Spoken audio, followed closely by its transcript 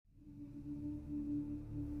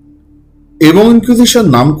এবং ইনকুইজিশন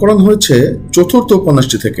নামকরণ হয়েছে চতুর্থ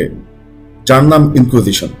উপন্যাসটি থেকে, যার নাম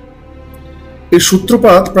ইনকুইজিশন। এর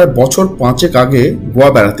সূত্রপাত প্রায় বছর 5 আগে গোয়া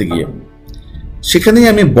বেড়াতে গিয়ে। সেখানেই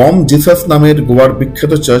আমি বম জিসাস নামের গোয়ার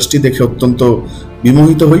বিখ্যাত চার্চটি দেখে অত্যন্ত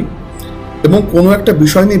বিমোহিত হই, এবং কোনো একটা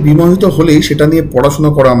বিষয় নিয়ে বিমোহিত হলেই সেটা নিয়ে পড়াশোনা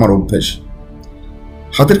করা আমার অভ্যেস।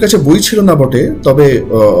 হাতের কাছে বই ছিল না বটে, তবে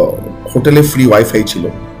হোটেলে ফ্রি ওয়াইফাই ছিল।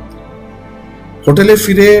 হোটেলে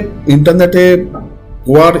ফিরে ইন্টারনেটে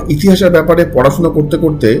গোয়ার ইতিহাসের ব্যাপারে পড়াশোনা করতে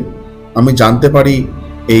করতে আমি জানতে পারি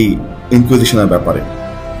এই ইনকুইজিশনের ব্যাপারে।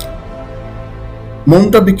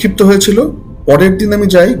 মনটা বিক্ষিপ্ত হয়েছিল। পরের দিন আমি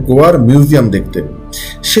যাই গোয়ার মিউজিয়াম দেখতে।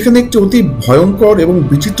 সেখানে একটি অতি ভয়ঙ্কর এবং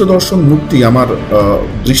বিচিত্র দর্শন মূর্তি আমার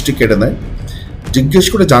দৃষ্টি কেড়ে নেয়। জিজ্ঞেস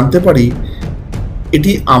করে জানতে পারি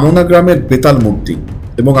এটি আমোনা গ্রামের বেতাল মূর্তি,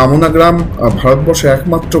 এবং আমোনা গ্রাম ভারতবর্ষের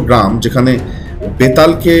একমাত্র গ্রাম যেখানে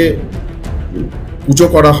বেতালকে পুজো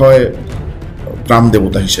করা হয় গ্রাম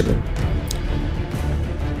দেবতা হিসেবে।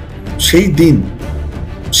 সেই দিন,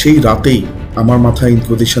 সেই রাতেই আমার মাথায়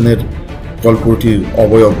ইনকুইজিশনের গল্পটির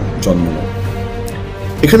অবয়ব জন্ম নেয়।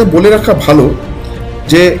 এখানে বলে রাখা ভালো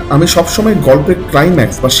যে আমি সবসময় গল্পের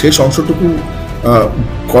ক্লাইম্যাক্স বা শেষ অংশটুকু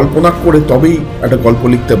কল্পনা করে তবেই একটা গল্প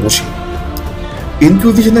লিখতে বসি।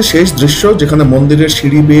 ইনকুইজিশনের শেষ দৃশ্য, যেখানে মন্দিরের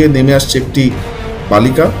সিঁড়ি বেয়ে নেমে আসছে একটি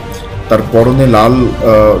বালিকা, তার পরনে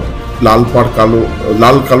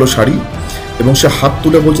লাল কালো শাড়ি, এবং সে হাত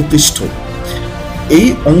তুলে বলছে তিষ্ঠ। এই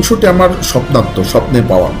অংশটি আমার স্বপ্নে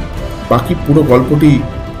পাওয়া। বাকি পুরো গল্পটি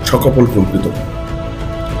সকপল কল্পিত।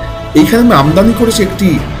 এইখানে আমি আমদানি করেছি একটি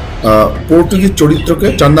পর্তুগিজ চরিত্রকে,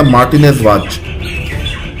 যার নাম মার্টিনেজ ভাজ,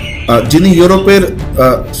 যিনি ইউরোপের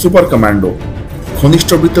সুপার কমান্ডো। ঘনিষ্ঠ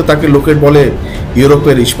বৃত্তে তাকে লোকের বলে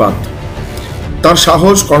ইউরোপের ইস্পাত। তার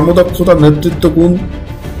সাহস, কর্মদক্ষতা, নেতৃত্ব গুণ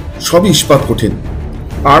সবই ইস্পাত কঠিন।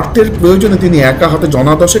 আর্টের প্রয়োজনে তিনি একা হাতে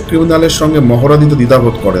জনাদশেক ক্রিমিনালের সঙ্গে মহড়া দিতে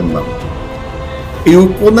দ্বিধাবোধ করেন না। এই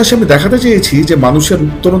উপন্যাসে আমি দেখাতে চেয়েছি যে মানুষের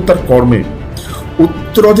উত্তরণ তার কর্মে,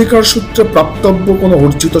 উত্তরাধিকার সূত্রে প্রাপ্তব্য কোনো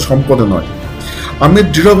অর্জিত সম্পদে নয়। আমি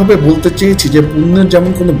দৃঢ়ভাবে বলতে চেয়েছি যে পুণ্যের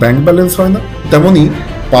যেমন কোনো ব্যাংক ব্যালেন্স হয় না, তেমনি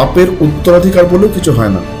পাপের উত্তরাধিকার বলেও কিছু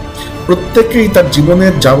হয় না। প্রত্যেককেই তার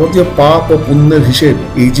জীবনের যাবতীয় পাপ ও পুণ্যের হিসেব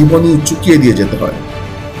এই জীবনেই চুকিয়ে দিয়ে যেতে হয়।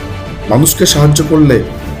 মানুষকে সাহায্য করলে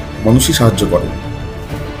মানুষই সাহায্য করে।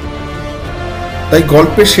 তাই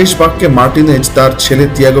গল্পের শেষ বাক্যে মার্টিনেজ তার ছেলে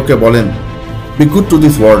তিয়াগোকে বলেন, be good to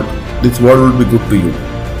this world will be good to you.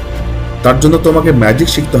 তার জন্য তোমাকে ম্যাজিক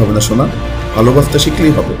শিখতে হবে না সোনা, ভালোবাসতে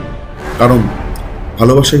শিখলেই হবে, কারণ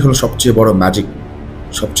ভালোবাসাই হলো সবচেয়ে বড় ম্যাজিক,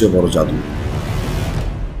 সবচেয়ে বড় জাদু।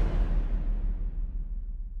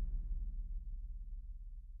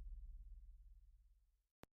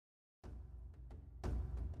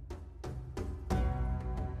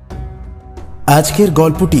 আজকের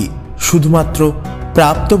গল্পটি শুধুমাত্র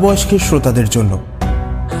প্রাপ্তবয়স্কের শ্রোতাদের জন্য।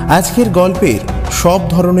 আজকের গল্পের সব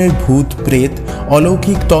ধরনের ভূত, প্রেত,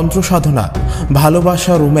 অলৌকিক তন্ত্র সাধনা,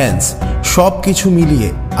 ভালোবাসা, রোম্যান্স সব কিছু মিলিয়ে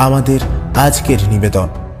আমাদের আজকের নিবেদন।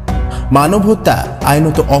 মানব হত্যা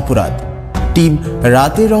আইনত অপরাধ। টিম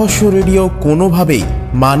রাতের রহস্য রেডিও কোনোভাবেই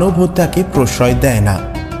মানব হত্যাকে প্রশ্রয় দেয় না।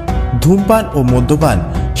 ধূমপান ও মদ্যপান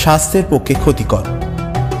স্বাস্থ্যের পক্ষে ক্ষতিকর।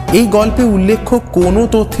 এই গল্পে উল্লেখ্য কোনো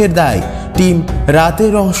তথ্যের দায় টিম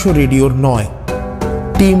রাতের রহস্য রেডিওর নয়।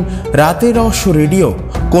 টিম রাতের রহস্য রেডিও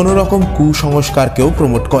কোনো রকম কুসংস্কারকেও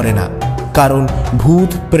প্রমোট করে না, কারণ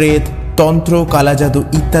ভূত, প্রেত, তন্ত্র, কালাজাদু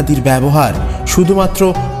ইত্যাদির ব্যবহার শুধুমাত্র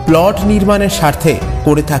প্লট নির্মাণের স্বার্থে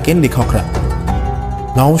করে থাকেন লেখকরা।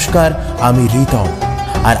 নমস্কার, আমি রিতম,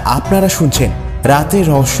 আর আপনারা শুনছেন রাতের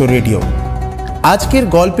রহস্য রেডিও। আজকের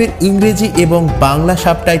গল্পের ইংরেজি এবং বাংলা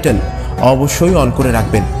সাবটাইটেল অবশ্যই অন করে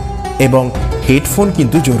রাখবেন, এবং হেডফোন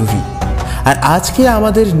কিন্তু জরুরি। আর আজকে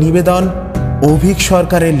আমাদের নিবেদন অভিক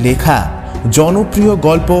সরকারের লেখা জনপ্রিয়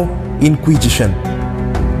গল্প ইনকুইজিশন।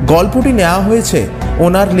 গল্পটি নেওয়া হয়েছে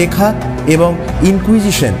ওনার লেখা এবং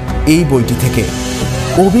ইনকুইজিশন এই বইটি থেকে।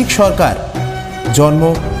 অভিক সরকার, জন্ম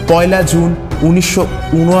 1 জুন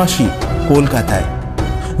 1979 কলকাতায়।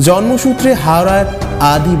 জন্মসূত্রে হাওড়ার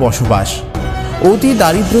আদি বসবাস। অতি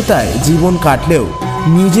দারিদ্রতায় জীবন কাটলেও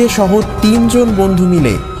নিজে সহ 3 জন বন্ধু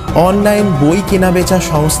মিলে অনলাইন বই কেনাবেচা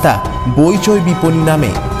সংস্থা বইচই বিপণী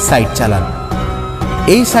নামে সাইট চালান।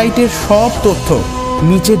 এই সাইটের সব তথ্য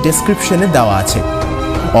নিচে ডেসক্রিপশনে দেওয়া আছে।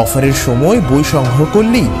 অফারের সময় বই সংগ্রহ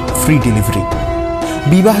করলেই ফ্রি ডেলিভারি।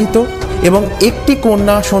 বিবাহিত এবং একটি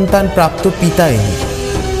কন্যা সন্তান প্রাপ্ত পিতা ইনি।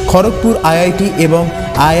 খড়গপুর আইআইটি এবং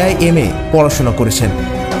আইআইএমে পড়াশোনা করেছেন।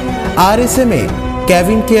 আরএসএমে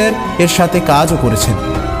ক্যাবিন কেয়ার এর সাথে কাজও করেছেন।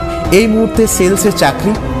 এই মুহূর্তে সেলসের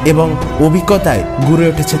চাকরি এবং অভিজ্ঞতায় গড়ে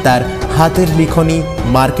উঠেছে তার হাতের লিখনি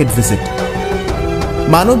মার্কেট ভিজিট।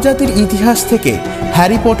 মানবজাতির ইতিহাস থেকে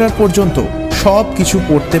হ্যারি পটার পর্যন্ত সব কিছু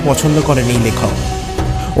পড়তে পছন্দ করেন এই লেখক।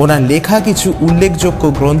 ওনার লেখা কিছু উল্লেখযোগ্য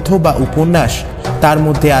গ্রন্থ বা উপন্যাস, তার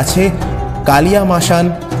মধ্যে আছে কালিয়া মাসান,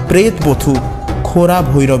 প্রেতবধূ, খোরা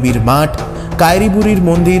ভৈরবীর মাঠ, কায়রিবুড়ির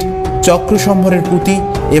মন্দির, চক্রসম্ভরের পুঁতি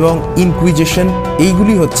এবং ইনকুইজিশন।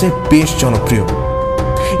 এইগুলি হচ্ছে বেশ জনপ্রিয়।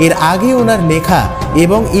 এর আগে ওনার লেখা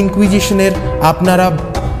এবং ইনকুইজিশনের আপনারা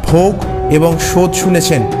ভোগ এবং শোধ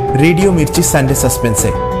শুনেছেন রেডিও মির্চি সানডে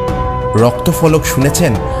সাসপেন্সে। রক্তফলক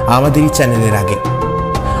শুনেছেন আমাদেরই চ্যানেলের আগে।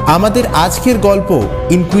 আমাদের আজকের গল্প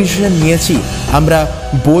ইনকুইজিশন নিয়েছি আমরা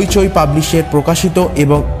বইচই পাবলিশের প্রকাশিত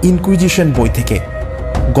এবং ইনকুইজিশন বই থেকে।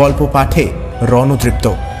 গল্প পাঠে রণতৃপ্ত,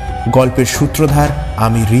 গল্পের সূত্রধার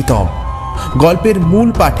আমি রিতম, গল্পের মূল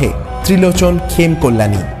পাঠে ত্রিলোচন খেম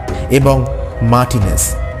কল্যাণী এবং মার্টিনেস।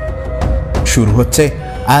 শুরু হচ্ছে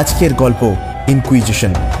আজকের গল্প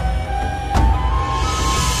ইনকুইজিশন।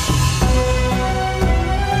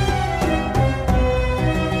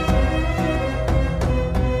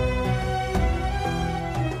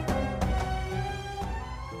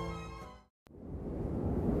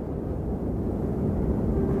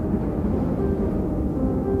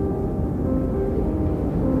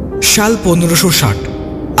 সাল 1560,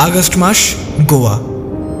 আগস্ট মাস, গোয়া।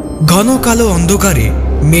 ঘন কালো অন্ধকারে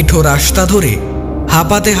মেঠো রাস্তা ধরে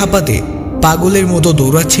হাঁপাতে হাঁপাতে পাগলের মতো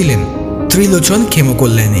দৌড়াচ্ছিলেন ত্রিলোচন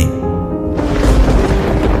খেমকল্যাণী।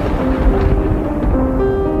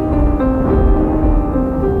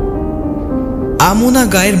 আমোনা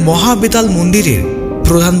গায়ের মহাবেতাল মন্দিরের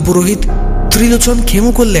প্রধান পুরোহিত ত্রিলোচন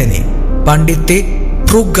খেমকল্যাণী পাণ্ডিত্যে,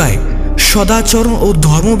 প্রজ্ঞায়, সদাচরণ ও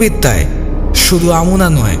ধর্মবেত্তায় শুধু আমোনা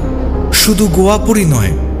নয়, শুধু গোয়াপুরী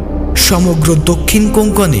নয়, সমগ্র দক্ষিণ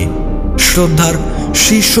কোঙ্কণে শ্রদ্ধার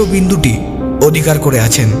শীর্ষবিন্দুটি অধিকার করে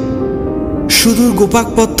আছেন। সুদূর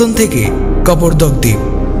গোপাকপত্তন থেকে কপরদক দ্বীপ,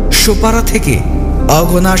 সোপারা থেকে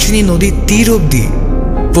অঘনাশিনী নদীর তীর অবধি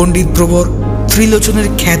পণ্ডিত প্রবর ত্রিলোচনের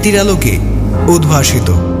খ্যাতির আলোকে উদ্ভাসিত।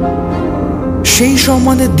 সেই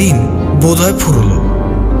সম্মানের দিন বোধহয় ফুরল।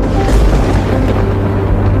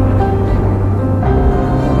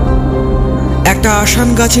 একটা আসান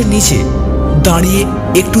গাছের নিচে দাঁড়িয়ে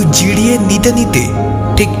একটু জিরিয়ে নিতে নিতে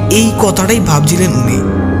ঠিক এই কথাটাই ভাবছিলেন উনি।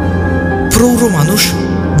 প্রৌঢ় মানুষ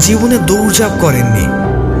জীবনে দৌড়ঝাঁপ করেননি,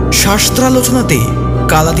 শাস্ত্রালোচনাতেই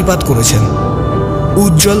কালাতিপাত করেছেন।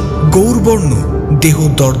 উজ্জ্বল গৌরবর্ণ দেহ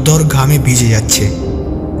দরদর ঘামে ভিজে যাচ্ছে।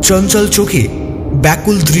 চঞ্চল চোখে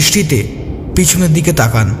ব্যাকুল দৃষ্টিতে পিছনের দিকে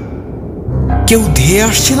তাকান। কেউ ধেয়ে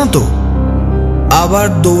আসছে না তো? আবার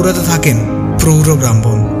দৌড়াতে থাকেন প্রৌঢ়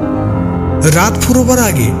ব্রাহ্মণ। রাত ফুরোবার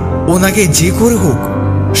আগে ওনাকে যে করে হোক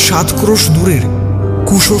 7 ক্রোশ দূরের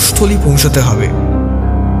কুশস্থলী পৌঁছাতে হবে।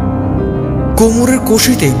 কোমরের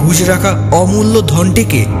কষিতে গুজে রাখা অমূল্য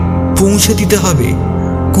ধনটিকে পৌঁছে দিতে হবে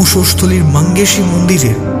কুশস্থলীর মঙ্গেশী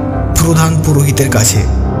মন্দিরের প্রধান পুরোহিতের কাছে।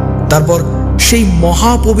 তারপর সেই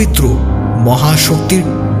মহাপবিত্র মহাশক্তির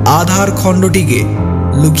আধার খণ্ডটিকে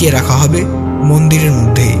লুকিয়ে রাখা হবে মন্দিরের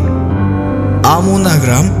মধ্যেই। আমোনা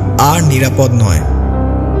গ্রাম আর নিরাপদ নয়,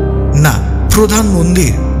 না প্রধান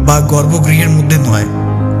মন্দির বা গর্ভগৃহের মধ্যে নয়,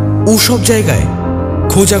 ওসব জায়গায়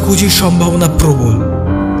খোঁজাখুঁজির সম্ভাবনা প্রবল।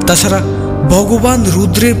 তাছাড়া ভগবান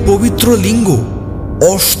রুদ্রের পবিত্র লিঙ্গ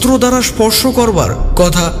অস্ত্র দ্বারা স্পর্শ করবার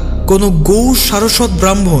কথা কোনো গৌ সারস্বত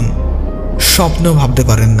ব্রাহ্মণ স্বপ্নেও ভাবতে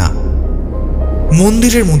পারেন না।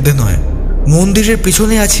 মন্দিরের মধ্যে নয়, মন্দিরের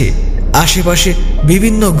পেছনে আছে আশেপাশে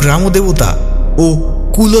বিভিন্ন গ্রামদেবতা ও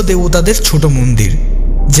কুলদেবতাদের ছোট মন্দির,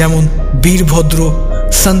 যেমন বীরভদ্র,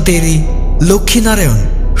 সন্তেরি, লক্ষ্মীনারায়ণ,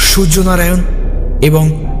 সূর্যনারায়ণ এবং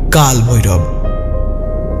কাল ভৈরব।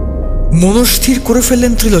 মনস্থির করে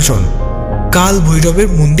ফেললেন ত্রিলোচন, কাল ভৈরবের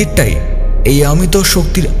মন্দিরটাই এই অমিত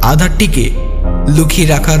শক্তির আধারটিকে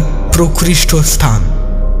লুকিয়ে রাখার প্রকৃষ্ট স্থান।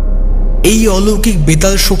 এই অলৌকিক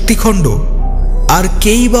বেতাল শক্তিখণ্ড আর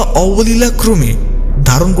কেই বা অবলীলাক্রমে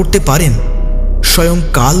ধারণ করতে পারেন স্বয়ং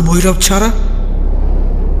কাল ভৈরব ছাড়া?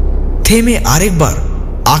 থেমে আরেকবার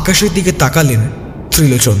আকাশের দিকে তাকালেন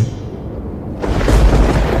ত্রিলোচন।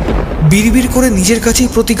 বিড়বিড় করে নিজের কাছেই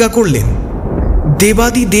প্রতিজ্ঞা করলেন,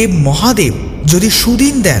 দেবাদিদেব মহাদেব যদি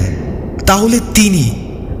সুদিন দেন তাহলে তিনি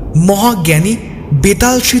মহাজ্ঞানী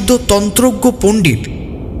বেতাল সিদ্ধ তন্ত্রজ্ঞ পণ্ডিত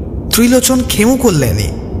ত্রিলোচন খেমকল্যাণী,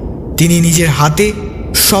 তিনি নিজের হাতে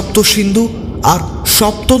সপ্ত সিন্ধু আর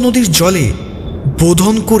সপ্ত নদীর জলে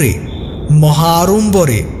বোধন করে মহা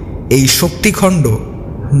আড়ম্বরে এই শক্তিখণ্ড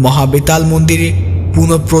মহাবেতাল মন্দিরে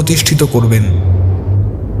পুনঃপ্রতিষ্ঠিত করবেন।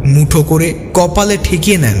 মুঠো করে কপালে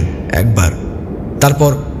ঠেকিয়ে নেন একবার,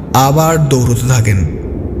 তারপর আবার দৌড়তে থাকেন।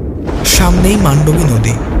 সামনেই মান্ডবী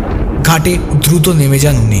নদী, ঘাটে দ্রুত নেমে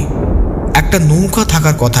যান উনি। একটা নৌকা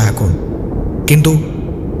থাকার কথা এখন, কিন্তু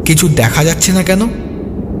কিছু দেখা যাচ্ছে না কেন?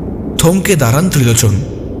 থমকে দাঁড়ান ত্রিলোচন।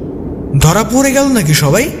 ধরা পড়ে গেল নাকি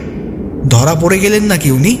সবাই? ধরা পড়ে গেলেন নাকি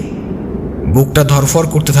উনি? বুকটা ধরফর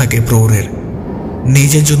করতে থাকে প্রহরের।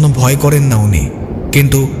 নিজের জন্য ভয় করেন না উনি,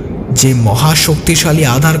 কিন্তু যে মহাশক্তিশালী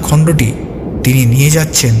আধার খণ্ডটি তিনি নিয়ে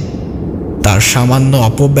যাচ্ছেন তার সামান্য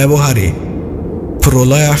অপব্যবহারে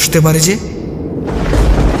প্রলয় আসতে পারে যে।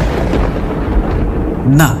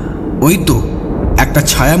 না, ওই তো একটা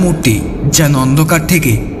ছায়ামূর্তি যেন অন্ধকার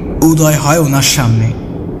থেকে উদয় হয় ওনার সামনে।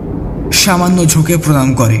 সামান্য ঝুঁকে প্রণাম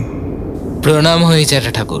করে। প্রণাম হয়ে যায়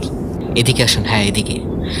ঠাকুর, এদিকে আসুন। হ্যাঁ, এদিকে।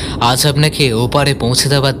 আজ আপনাকে ওপারে পৌঁছে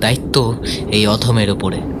দেওয়ার দায়িত্ব এই অধমের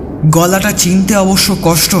ওপরে। গলাটা চিনতে অবশ্য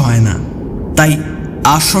কষ্ট হয় না, তাই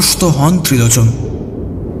আশ্বস্ত হন ত্রিলোচন।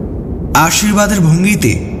 আশীর্বাদের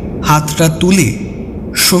ভঙ্গিতে হাতটা তুলে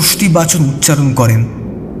ষষ্ঠী বাচন উচ্চারণ করেন।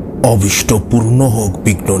 অবিষ্ট পূর্ণ হোক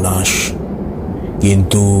বিঘ্ননাশ।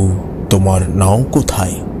 কিন্তু তোমার নাও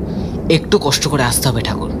কোথায়? একটু কষ্ট করে আসতে হবে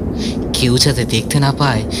ঠাকুর, কেউ যাতে দেখতে না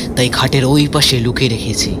পায়, তাই খাটের ওই পাশে লুকিয়ে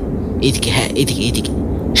রেখেছি। এদিকে, হ্যাঁ এদিকে এদিকে।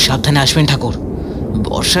 সাবধানে আসবেন ঠাকুর,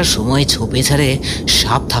 বর্ষার সময় ঝোপে ঝাড়ে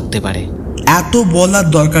সাপ থাকতে পারে। এত বলার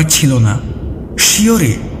দরকার ছিল না।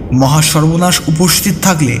 শিয়রে মহাসর্বনাশ উপস্থিত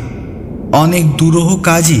থাকলে অনেক দুরূহ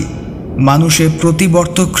কাজই মানুষের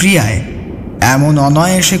প্রতিবর্ত ক্রিয়ায় এমন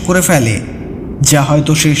অনায়াসে করে ফেলে যা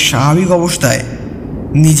হয়তো সে স্বাভাবিক অবস্থায়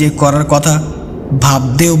নিজে করার কথা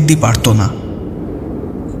ভাবতে অবধি পারত না।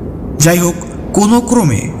 যাই হোক, কোনো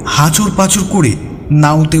ক্রমে হাঁচর পাঁচর করে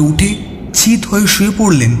নাওতে উঠে চিত হয়ে শুয়ে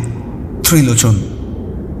পড়লেন ত্রিলোচন।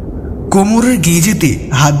 কোমরের গেঁজেতে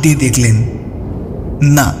হাত দিয়ে দেখলেন,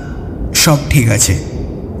 না, সব ঠিক আছে।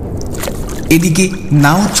 এদিকে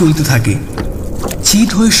নাও চলতে থাকে। চিত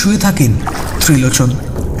হয়ে শুয়ে থাকেন ত্রিলোচন।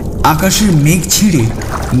 আকাশের মেঘ ছিঁড়ে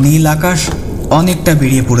নীল আকাশ অনেকটা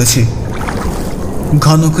বেরিয়ে পড়েছে।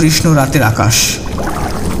 ঘন কৃষ্ণ রাতের আকাশ,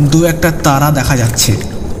 দু একটা তারা দেখা যাচ্ছে।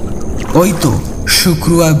 ওই তো শুক্র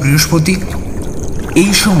আর বৃহস্পতি।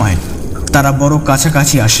 এই সময় তারা বড়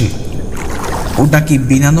কাছাকাছি আসে। ওটা কি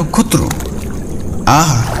বিনা নক্ষত্র?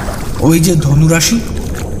 আহা, ওই যে ধনুরাশি।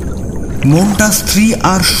 মনটা স্ত্রী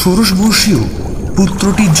আর ষোড়শবর্ষীয়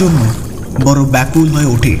পুত্রটির জন্য বড় ব্যাকুল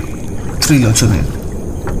হয়ে ওঠে ত্রিলোচনের।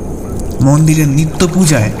 মন্দিরের নিত্য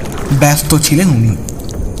পূজায় ব্যস্ত ছিলেন উনি।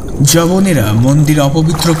 যবনেরা মন্দির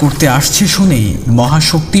অপবিত্র করতে আসছে শুনেই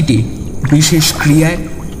মহাশক্তিটি বিশেষ ক্রিয়ায়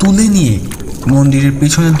তুলে নিয়ে মন্দিরের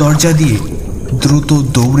পেছনের দরজা দিয়ে দ্রুত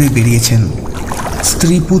দৌড়ে বেরিয়েছেন।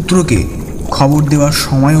 স্ত্রী পুত্রকে খবর দেওয়ার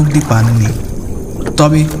সময় অবধি পাননি।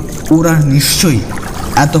 তবে ওরা নিশ্চয়ই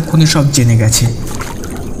এতক্ষণে সব জেনে গেছে।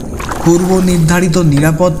 পূর্ব নির্ধারিত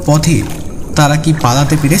নিরাপদ পথে তারা কি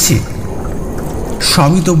পালাতে পেরেছে?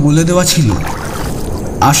 সবই তো বলে দেওয়া ছিল।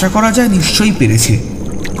 আশা করা যায় নিশ্চয়ই পেরেছে।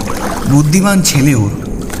 বুদ্ধিমান ছেলে ওর।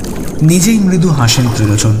 নিজেই মৃদু হাসেন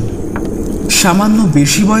ত্রিলোচন। সামান্য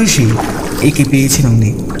বেশি বয়সে একে পেয়েছেন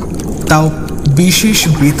উনি, তাও বিশেষ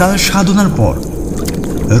বেতাল সাধনার পর।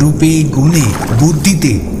 রূপে, গুণে,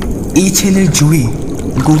 বুদ্ধিতে এই ছেলের জুড়ি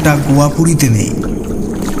গোটা গোয়াপুরীতে নেই,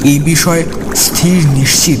 এই বিষয়ে স্থির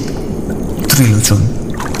নিশ্চিত ত্রিলোচন।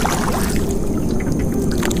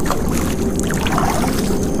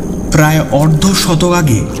 প্রায় অর্ধ শতক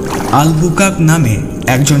আগে আলবুকাক নামে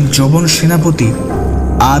একজন যবন সেনাপতি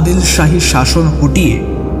আদিল শাহী শাসন হটিয়ে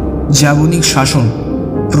জাবনিক শাসন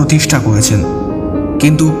প্রতিষ্ঠা করেছেন।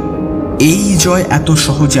 কিন্তু এই জয় এত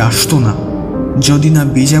সহজে আসতো না যদি না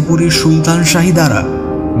বিজাপুরের সুলতান শাহী দ্বারা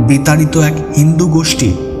বিতাড়িত এক হিন্দু গোষ্ঠী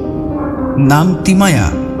নাম তিমায়া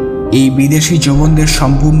এই বিদেশি যবনদের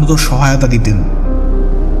সম্পূর্ণত সহায়তা দিতেন।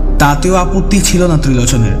 তাতেও আপত্তি ছিল না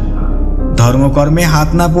ত্রিলোচনের। ধর্মকর্মে হাত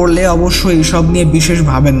না পড়লে অবশ্য এইসব নিয়ে বিশেষ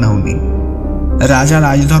ভাবেন না উনি। রাজা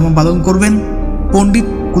রাজধর্ম পালন করবেন, পণ্ডিত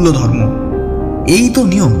কুলধর্ম, এই তো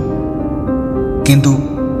নিয়ম। কিন্তু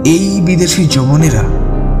এই বিদেশি যবনেরা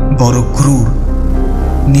বড় ক্রূর,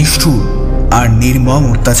 নিষ্ঠুর আর নির্মম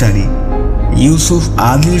অত্যাচারী। ইউসুফ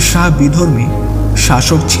আদিল শাহ বিধর্মী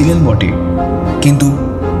শাসক ছিলেন বটে, কিন্তু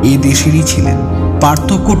এ দেশেরই ছিলেন।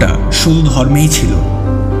 পার্থক্যটা শুধু ধর্মেই ছিল,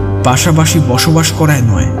 পাশাপাশি বসবাস করায়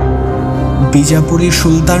নয়। বিজাপুরের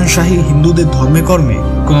সুলতান শাহী হিন্দুদের ধর্মে কর্মে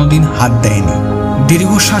কোনোদিন হাত দেয়নি।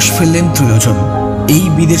 দীর্ঘশ্বাস ফেললেন ত্রিলোচন। এই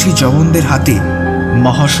বিদেশি যবনদের হাতে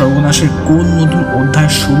মহাসর্বনাশের কোন নতুন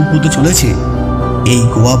অধ্যায় শুরু হতে চলেছে এই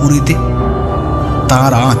গোয়াপুরীতে,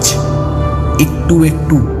 তার আঁচ একটু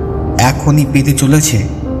একটু এখনই পেতে চলেছে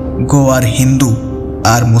গোয়ার হিন্দু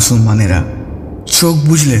আর মুসলমানেরা। চোখ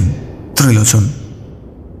বুঝলেন ত্রিলোচন।